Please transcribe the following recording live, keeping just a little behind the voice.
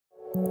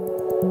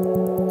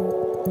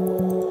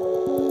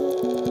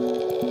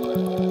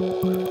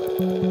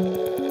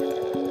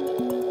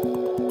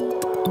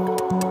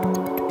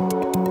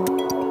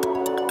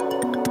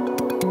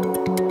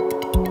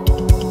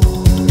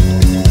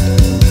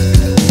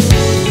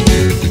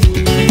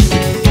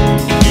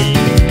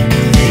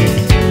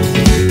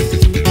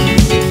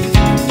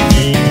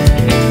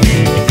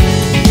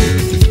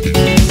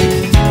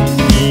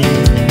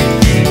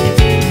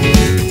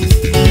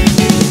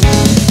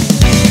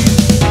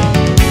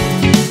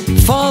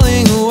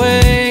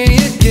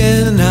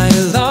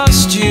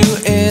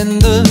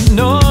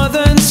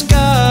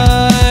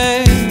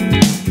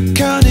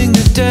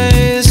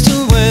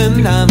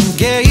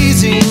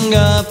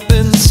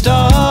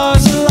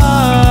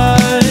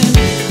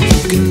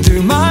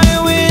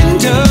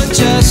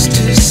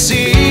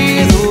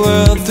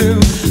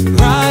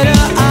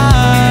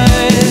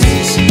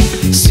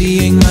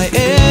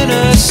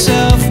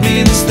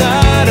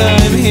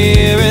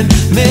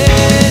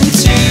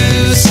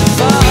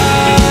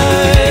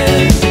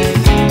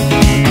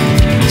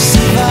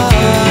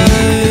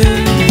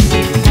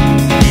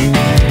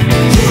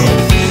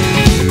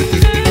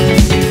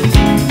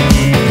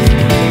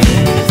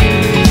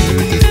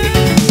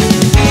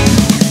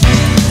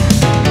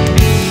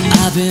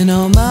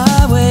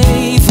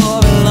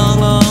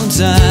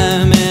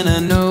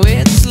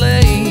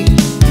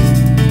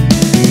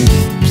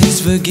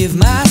Forgive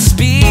my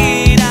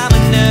speed, I'm a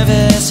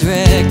nervous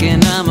wreck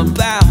and I'm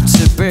about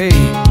to break.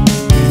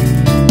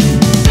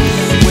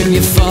 When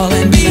you're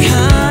falling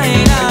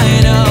behind,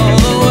 I know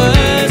the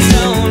words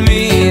don't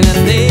mean a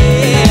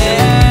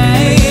thing.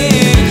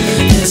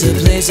 There's a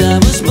place I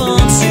was born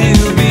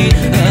to be,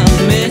 a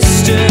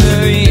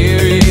mystery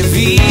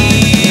revealed.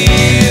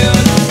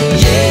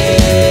 Yeah,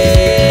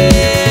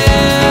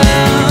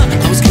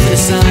 I was given a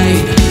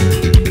sign.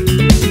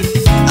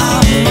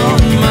 I'm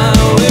on my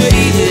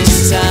way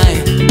this time.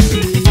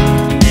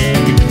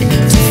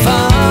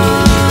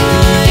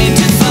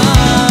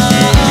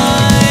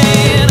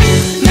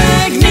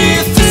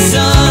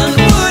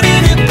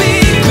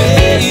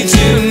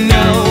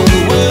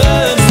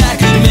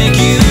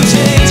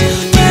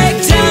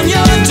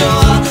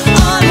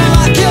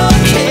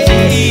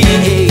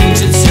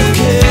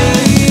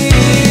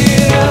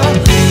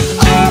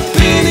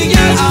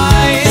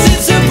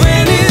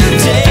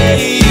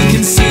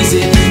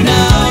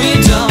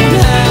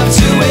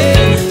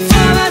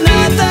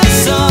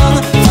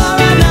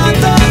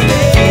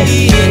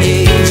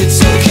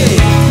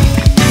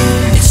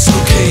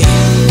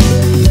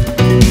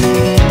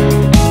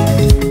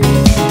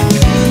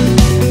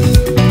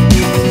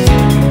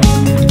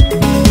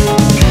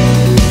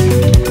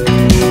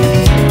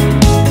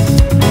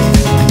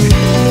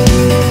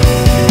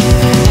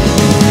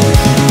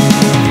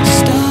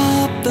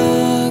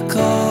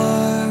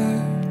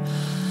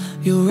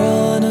 You'll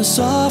run us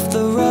off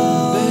the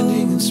road,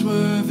 bending and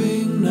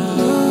swerving now.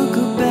 Look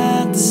up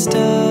at the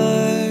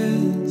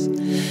stars,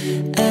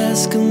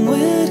 ask them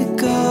where to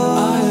go.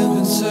 I have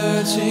been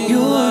searching.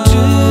 You're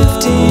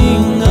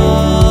drifting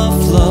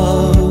off,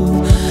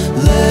 love.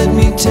 Let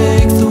me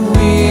take the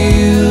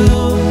wheel.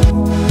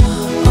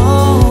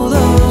 All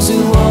those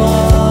who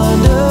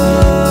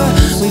wander,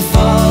 we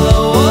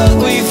follow what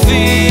we feel.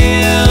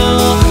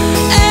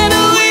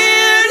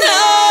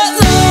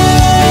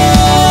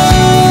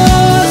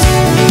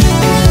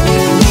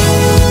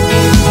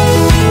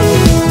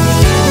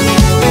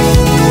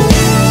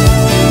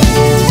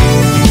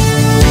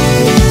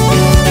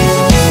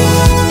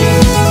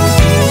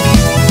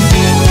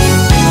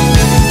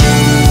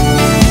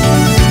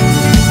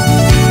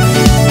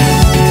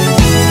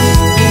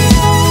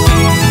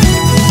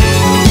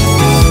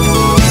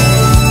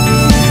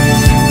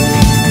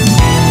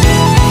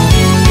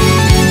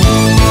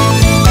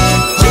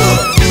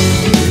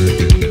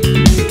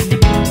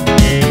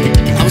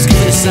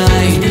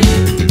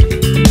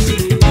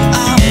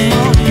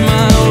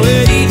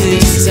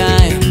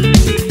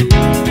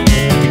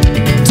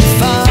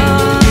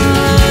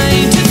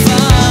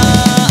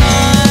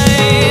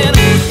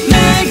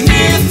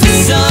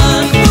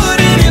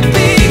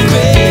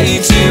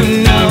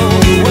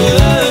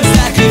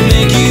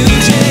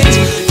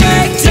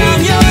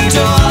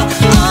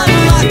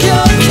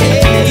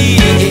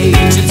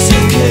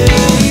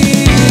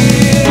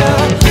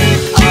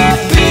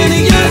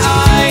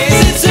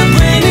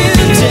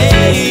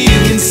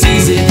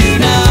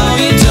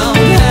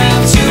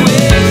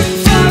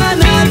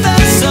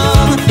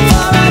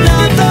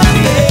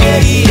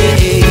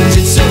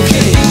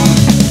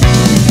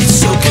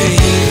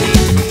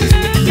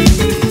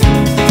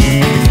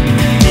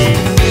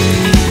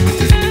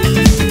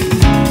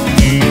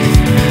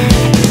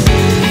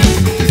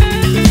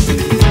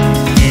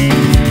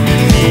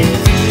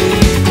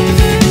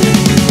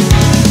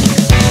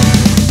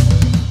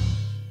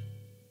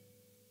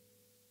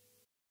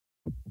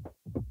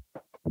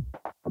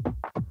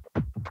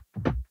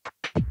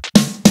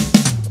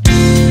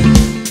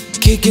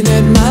 Kicking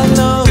at my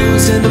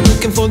nose and I'm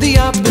looking for the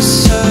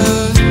opposite.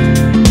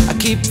 I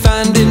keep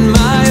finding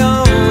my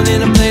own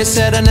in a place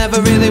that I never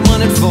really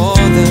wanted for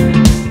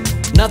them.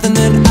 Nothing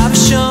that I've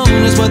shown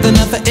is worth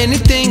enough for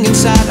anything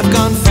inside. I've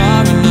gone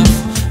far enough.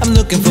 I'm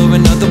looking for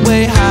another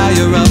way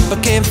higher up. I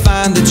can't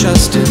find the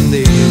trust in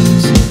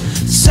these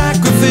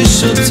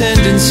sacrificial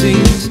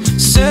tendencies,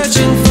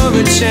 searching for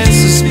a chance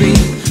to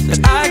speak, but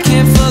I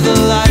can't for the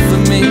life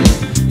of me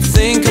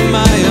think of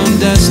my own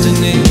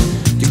destiny.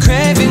 You're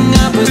craving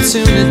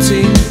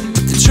opportunity,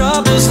 but the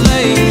trouble's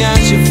laying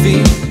at your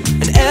feet,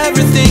 and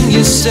everything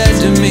you said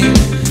to me,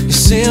 you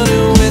sealed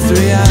it with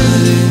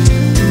reality.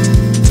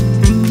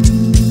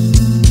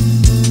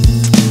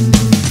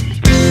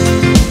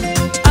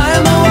 I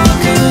am a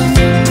walker,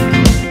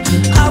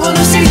 I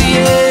wanna see the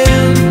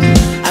end.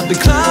 I've been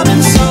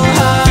climbing so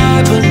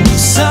high, but the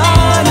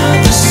sun of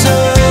the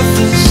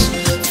surface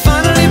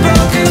finally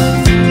broken,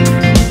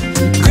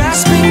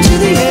 grasping to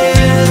the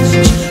edge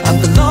of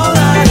the long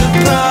line of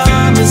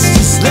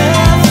promises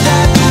left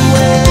at the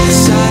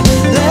wayside.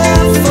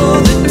 Left for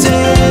the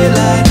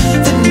daylight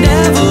that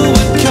never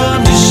would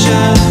come to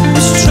shine.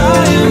 Was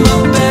trying my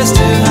best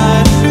to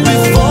hide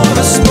before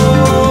I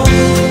spoke.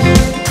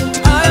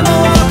 I am a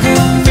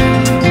walker,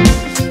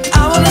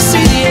 I wanna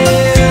see the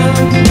end.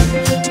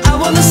 I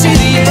wanna see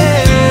the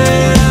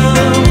end.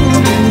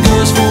 It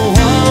goes for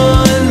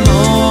one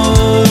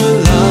more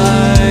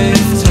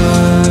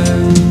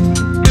lifetime.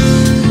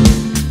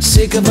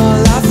 Sick of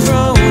all I've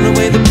thrown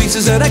away, the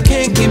pieces that I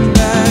can't get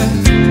back.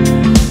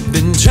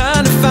 Been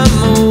trying to find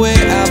my way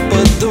out,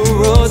 but the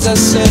roads I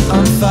set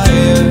on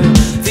fire.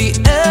 The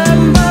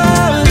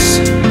embers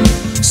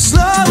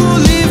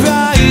slowly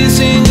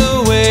rising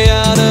away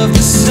out of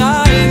the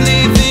sight,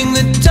 leaving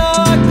the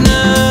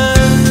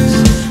darkness.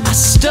 I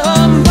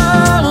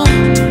stumble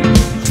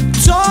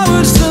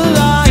towards the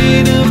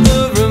light of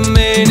the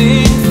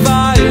remaining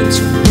fire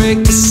to break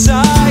the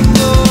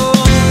cycle.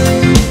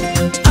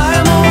 I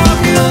am a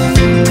walker,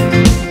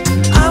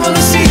 I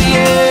wanna see the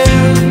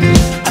end.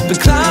 I've been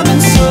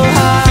climbing so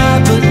high,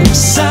 but the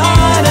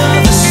side of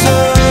the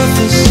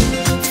surface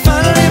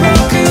finally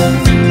broken,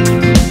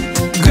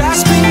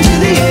 grasping to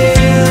the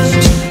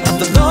edge of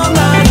the long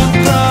line of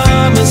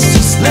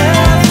promises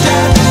left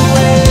at the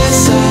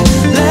wayside.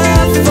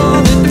 Left for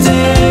the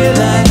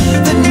daylight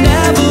that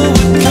never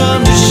would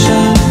come to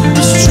shine.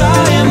 Was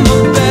trying my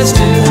best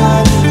to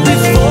hide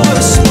before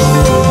I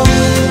spoke.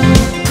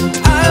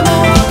 I am a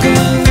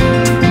walker,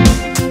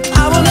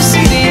 I wanna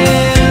see the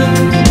end.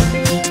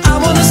 I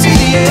wanna see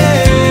the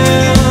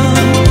end.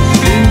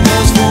 It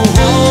goes for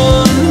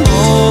one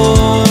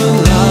more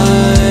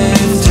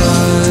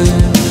lifetime.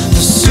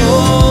 The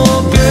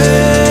soul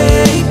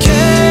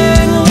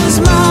breaking was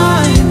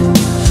mine.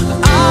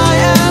 I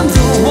am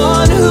the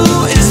one who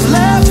is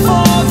left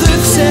for the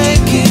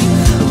taking.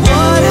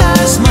 What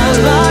has my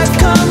life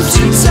come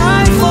to?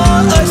 Time for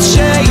a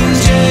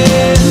change.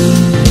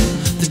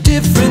 The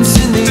difference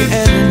in the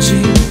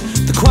energy,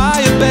 the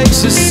choir makes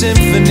a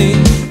symphony.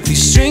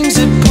 These strings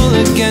that pull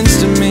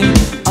against me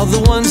are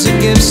the ones that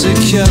give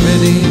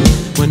security.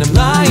 When I'm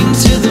lying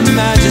to the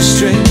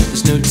magistrate,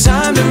 there's no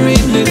time to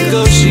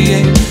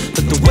renegotiate,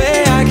 but the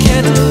way I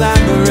can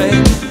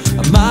elaborate,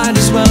 I might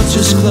as well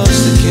just close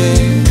the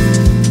gate.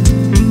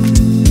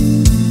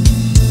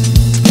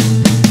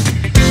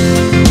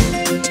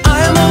 I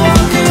am a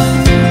walker,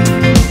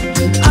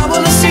 I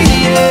wanna see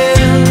the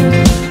end.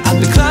 I've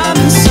been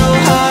climbing so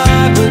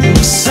high, but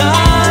the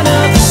sun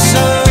of the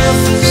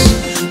surface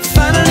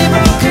finally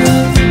broken,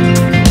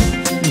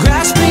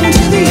 grasping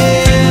to the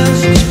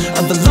edge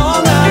of the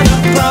long line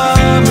of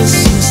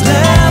promises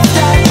left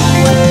at the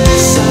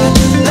wayside.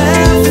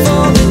 Left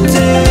for the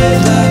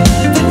daylight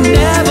that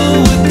never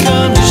would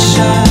come to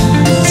shine.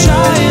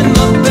 Trying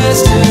my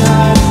best to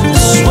hide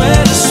the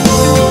sweat of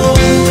smoke.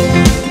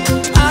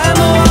 I am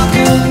a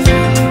walker,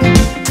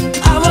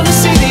 I wanna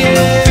see the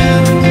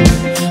end.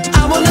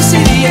 I wanna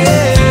see the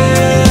end.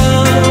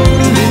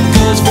 It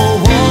goes for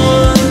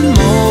one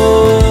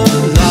more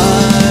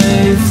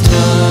lifetime.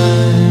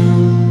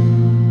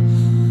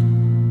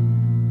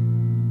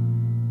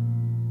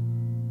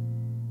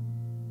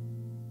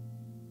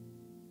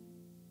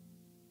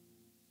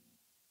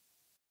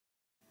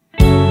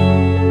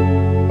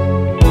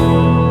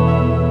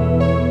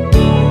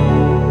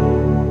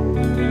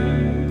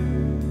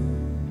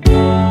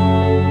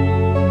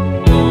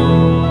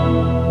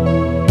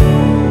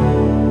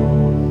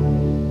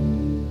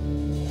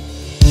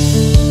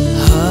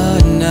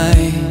 Hard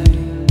night,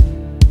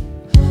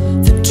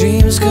 the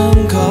dreams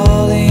come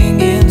calling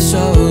in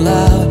so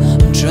loud.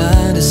 I'm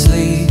trying to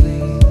sleep,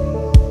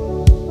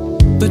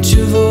 but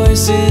your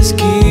voice is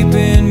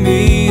keeping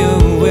me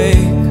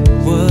awake.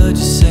 What'd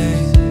you say?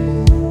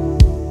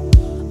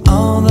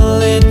 All the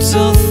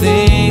little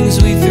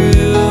things we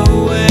threw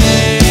away.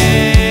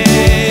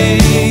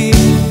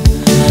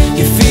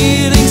 Your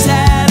feelings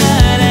had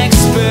an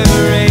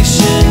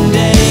expiration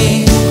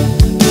date,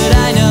 but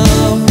I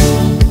know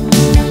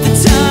the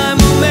time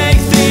will make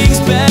things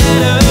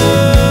better,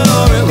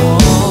 or it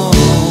won't.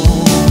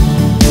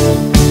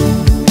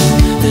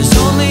 There's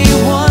only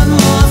one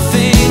more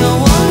thing I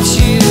want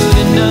you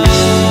to know.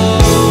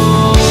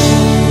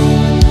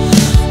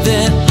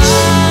 That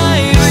I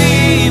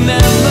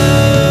remember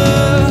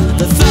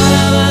the thought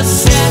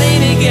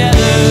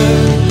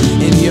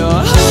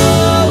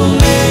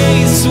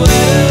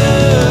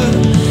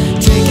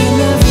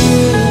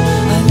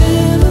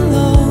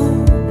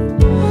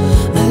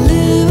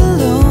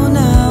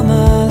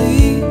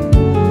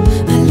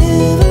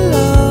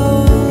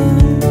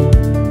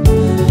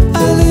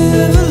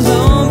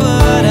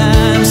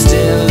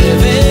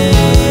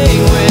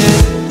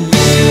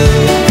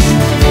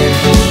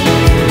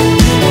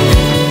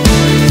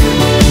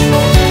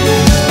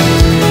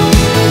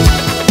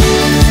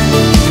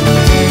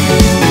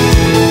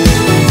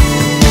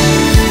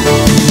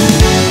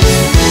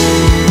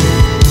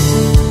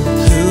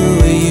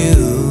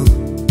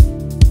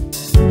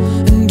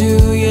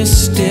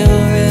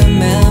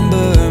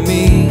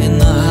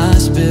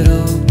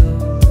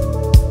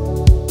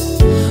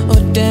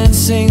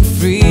dancing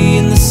free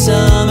in the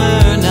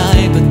summer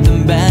night, put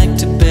them back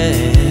to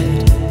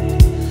bed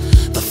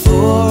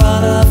before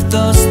all of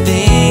those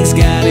things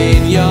got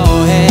in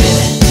your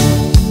head.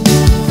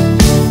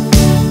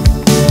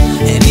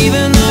 And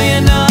even though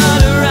you're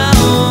not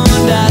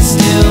around, I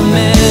still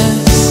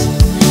miss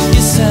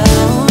your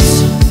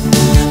sounds.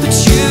 But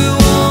you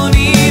won't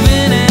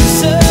even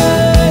answer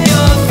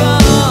your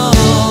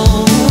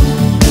phone.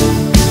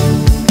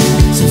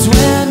 Since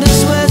when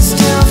does we're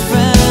still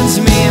friends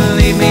mean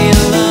leave me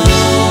alone?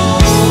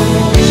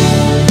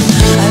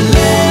 I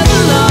live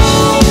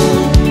alone.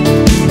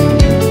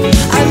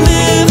 I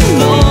live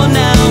alone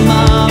now,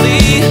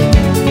 Molly.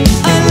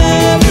 I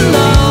live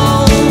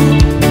alone.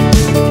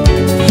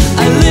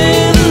 I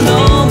live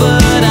alone,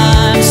 but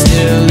I'm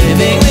still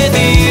living with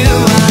you.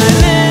 I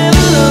live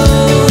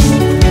alone.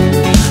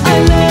 I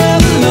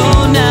live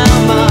alone now,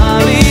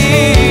 Molly.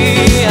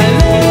 I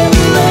live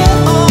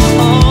alone.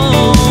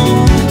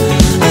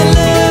 I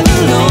live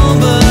alone,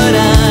 but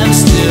I'm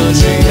still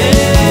dreaming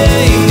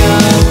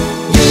of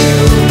you.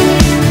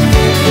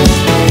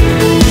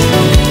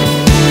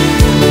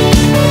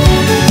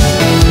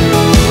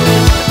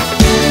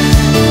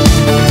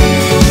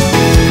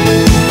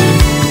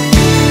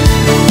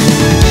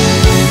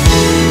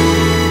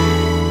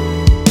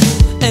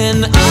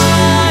 And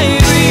I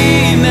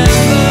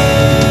remember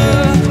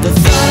the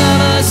thought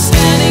of us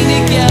standing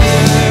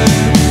together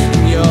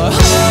in your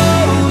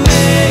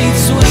homemade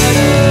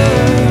sweater,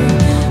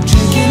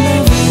 drinking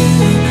over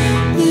you.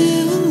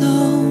 Live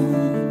alone.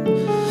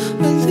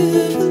 I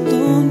live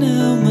alone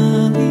now,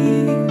 Molly.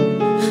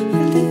 I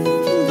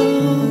live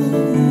alone.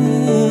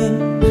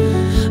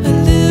 I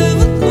live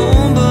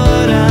alone,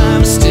 but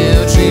I'm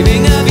still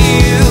dreaming of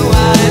you.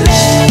 I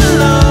live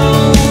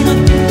alone.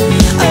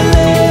 I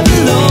live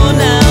alone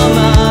now,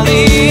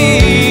 Molly.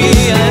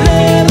 I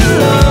live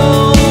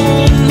alone.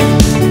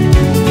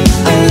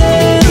 I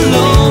live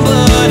alone,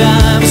 but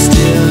I'm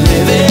still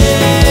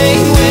living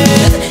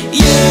with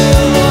you.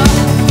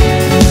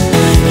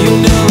 You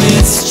know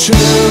it's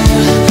true.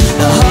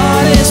 The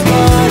hardest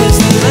part is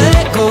to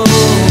let go,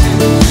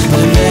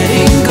 the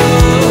letting go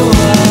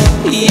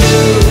of you.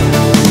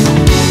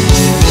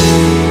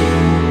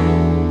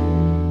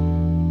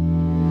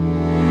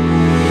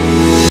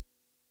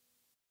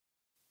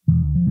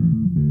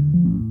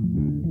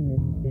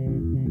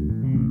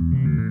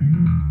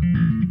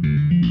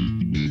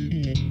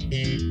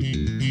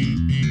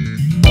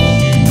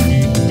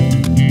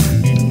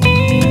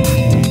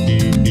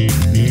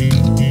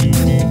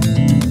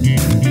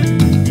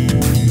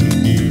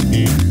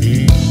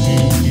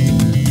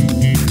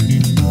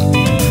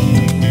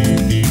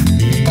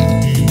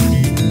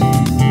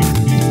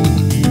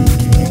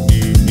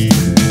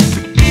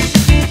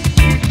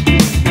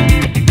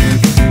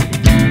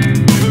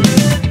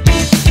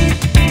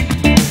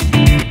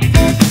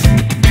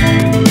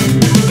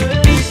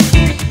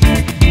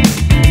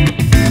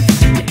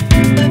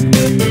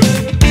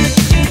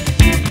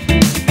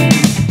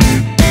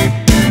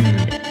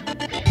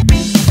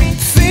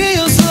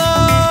 Feels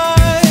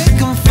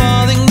like I'm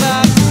falling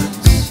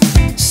backwards,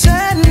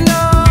 setting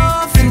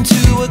off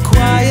into a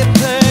quiet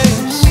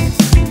place.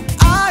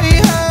 I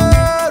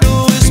heard a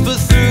whisper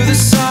through the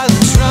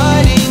silence,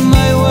 writing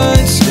my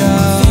words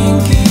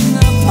down, thinking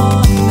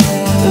upon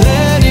them,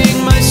 letting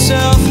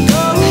myself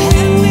go,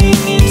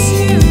 heading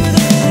into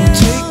them,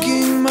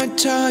 taking my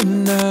time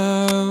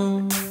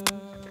now.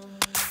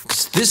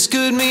 'Cause this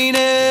could mean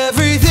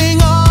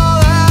everything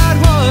all at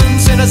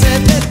once. And I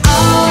said that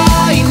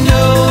I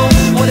know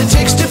what it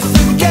takes to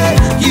forget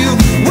you.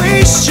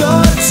 Waste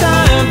your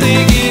time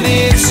thinking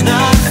it's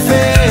not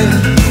fair.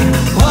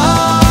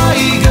 Why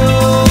go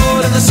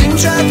down the same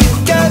track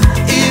again?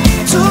 It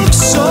took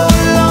so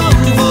long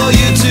for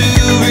you to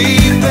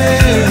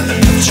repair.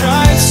 I've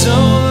tried so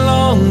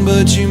long,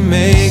 but you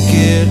make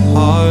it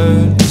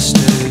hard to stay.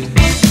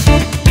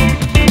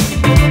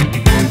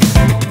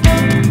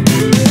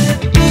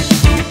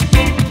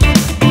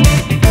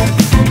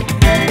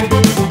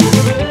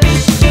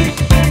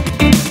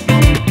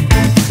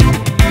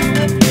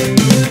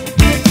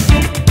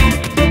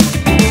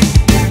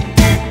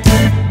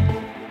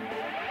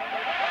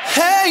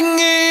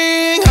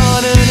 Hanging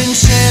on an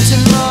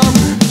enchanted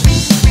moment,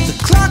 the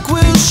clock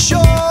will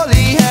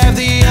surely have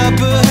the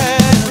upper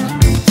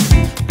hand.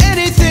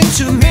 Anything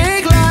to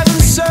make life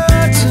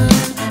uncertain,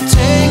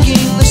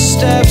 taking the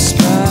steps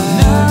back,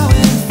 now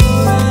and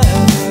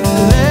forever,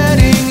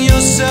 letting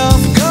yourself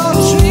go,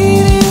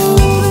 treating for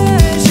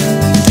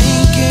pleasure,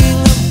 thinking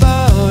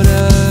about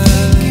us.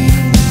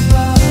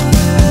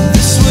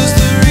 This was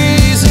the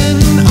reason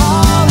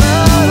all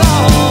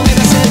along. And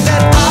I said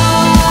that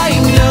I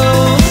know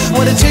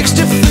what it takes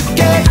to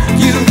forget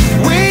you.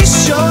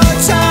 Waste your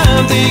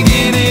time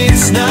thinking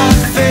it's not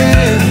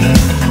fair.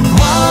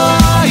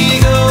 Why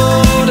go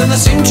down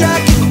the same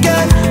track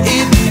again?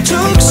 It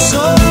took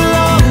so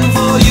long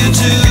for you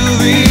to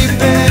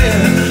repair.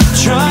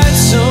 Tried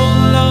so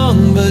long,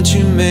 but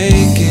you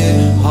make it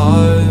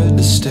hard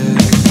to stay.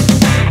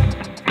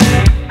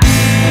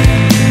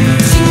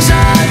 Things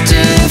are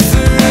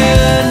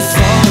different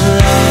for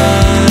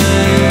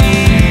us.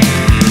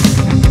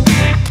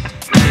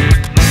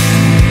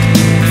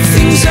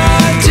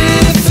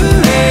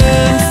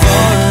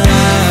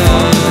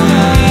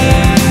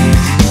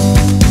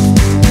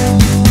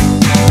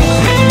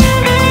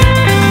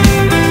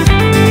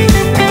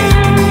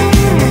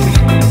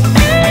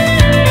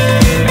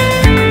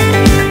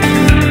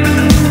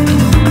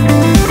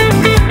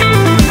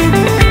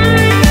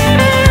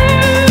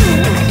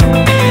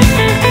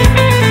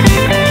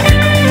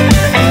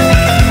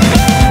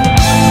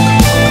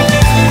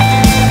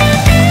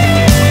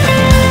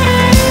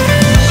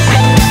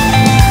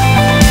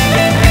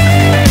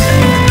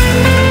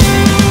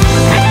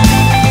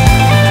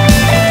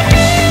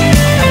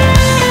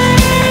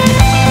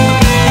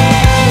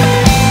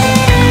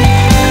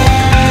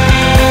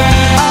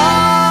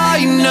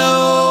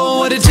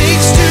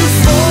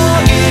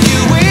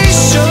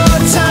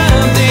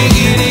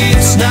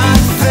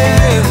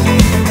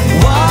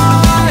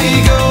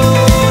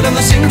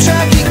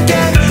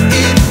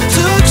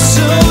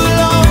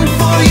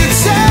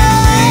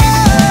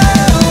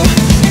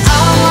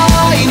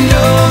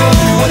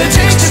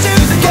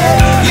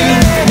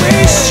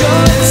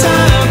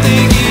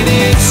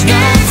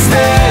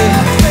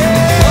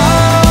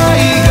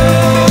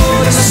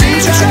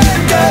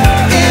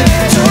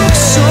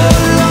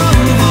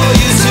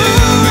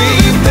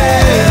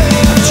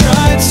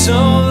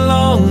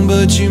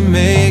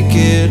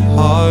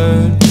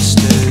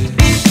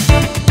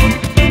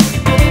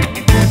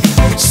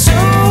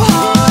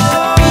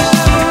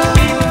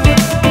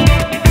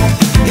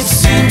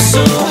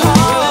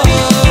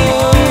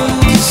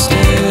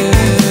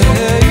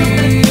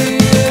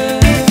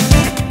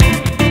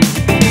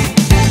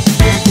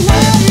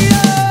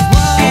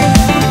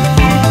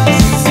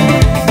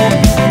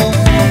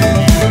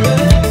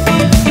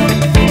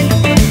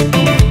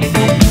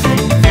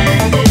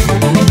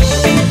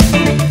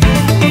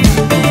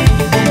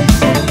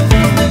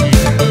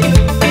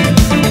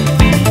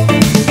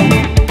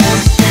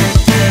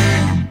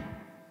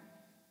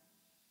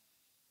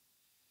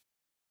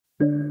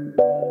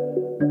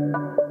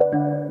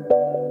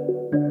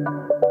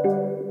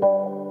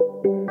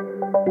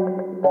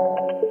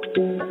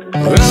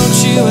 Wrote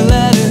you a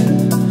letter,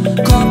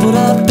 crumpled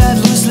up that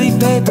loose leaf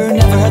paper.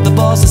 Never had the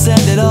balls to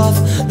send it off,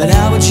 but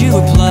how would you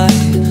reply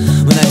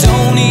when I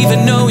don't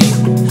even know you?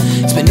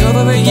 It's been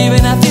over a year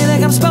and I feel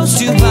like I'm supposed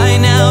to by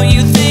now.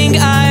 You think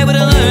I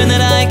would've learned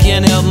that I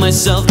can't help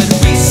myself, but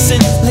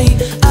recently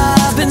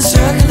I've been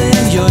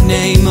circling your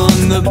name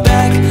on the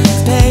back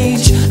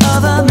page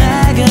of a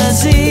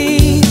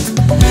magazine.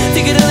 If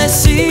you could only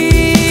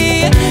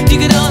see, if you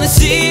could only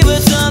see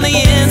what's on the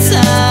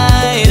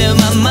inside of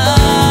my mind.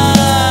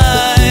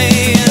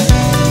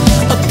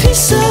 A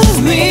piece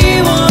of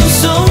me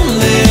wants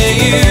only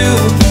you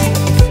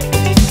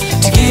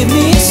to give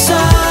me a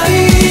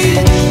sign.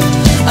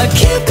 I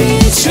can't be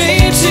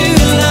trained to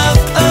love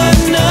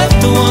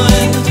another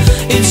one.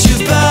 It's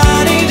your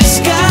body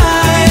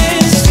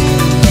disguised.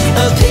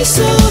 A piece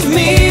of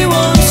me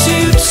wants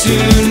you to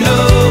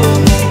know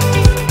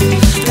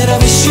that I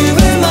wish you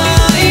were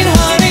mine,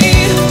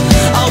 honey.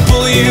 I'll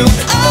pull you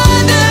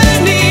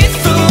underneath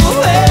the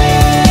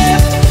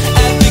web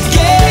at the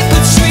gate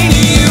between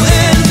you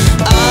and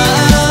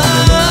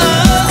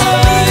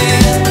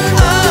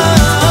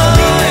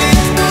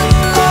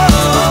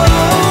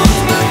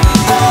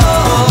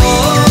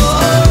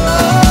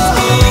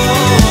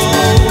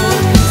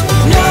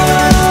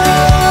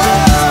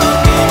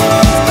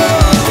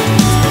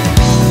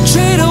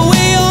trade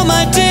away all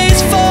my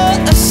days for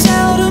a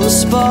seldom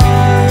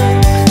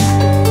spark,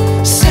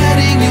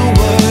 setting your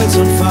words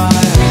on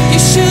fire. You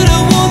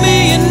should've warned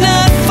me you're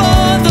not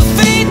for the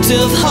faint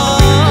of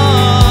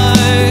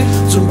heart.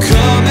 Don't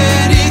come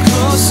any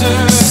closer.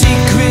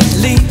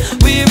 Secretly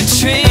we're a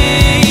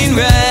train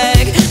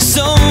wreck.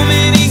 So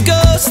many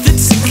ghosts that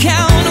to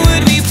count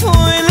would be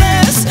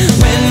pointless.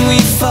 When we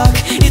fuck,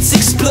 it's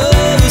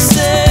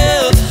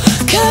explosive.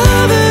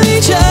 Cover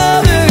each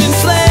other in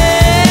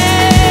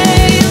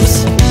flames.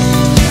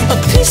 A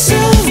piece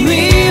of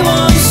me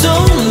wants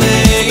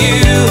only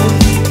you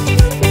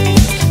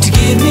to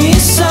give me a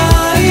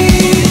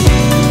sign.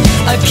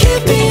 I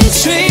can't be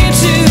trained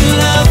to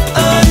love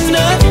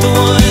another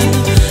one.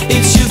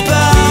 It's your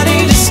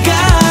body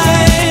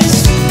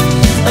disguised.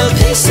 A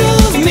piece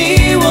of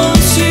me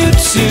wants you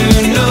to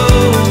know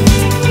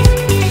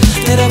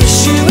that I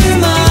wish you were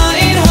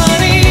mine,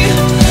 honey.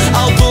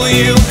 I'll pull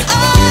you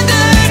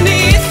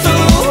underneath the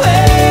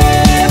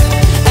web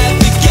at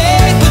the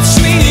gate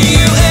between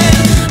you and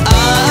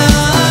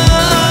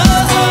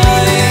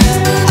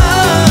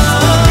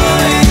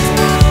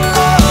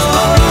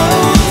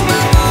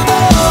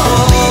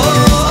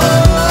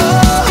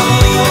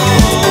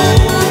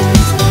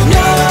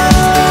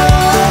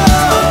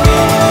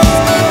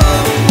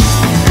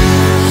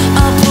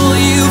I'll pull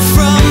you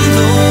from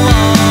the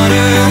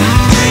water.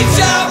 Reach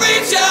out,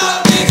 reach out,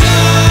 reach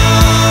out.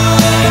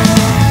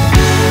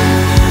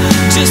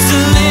 Just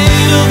a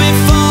little bit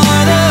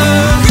farther.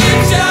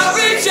 Reach out,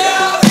 reach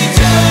out,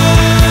 reach out.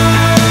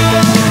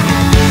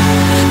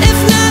 If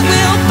not,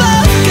 we'll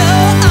both go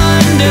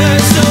under.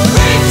 So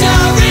reach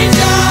out, reach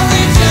out,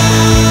 reach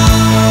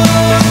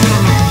out.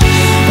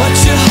 What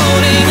you're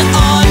holding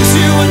on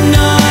to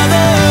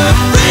another.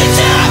 Reach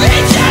out,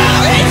 reach out,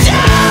 reach out.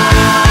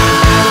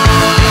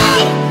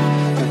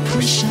 A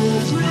piece of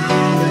me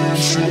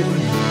wants only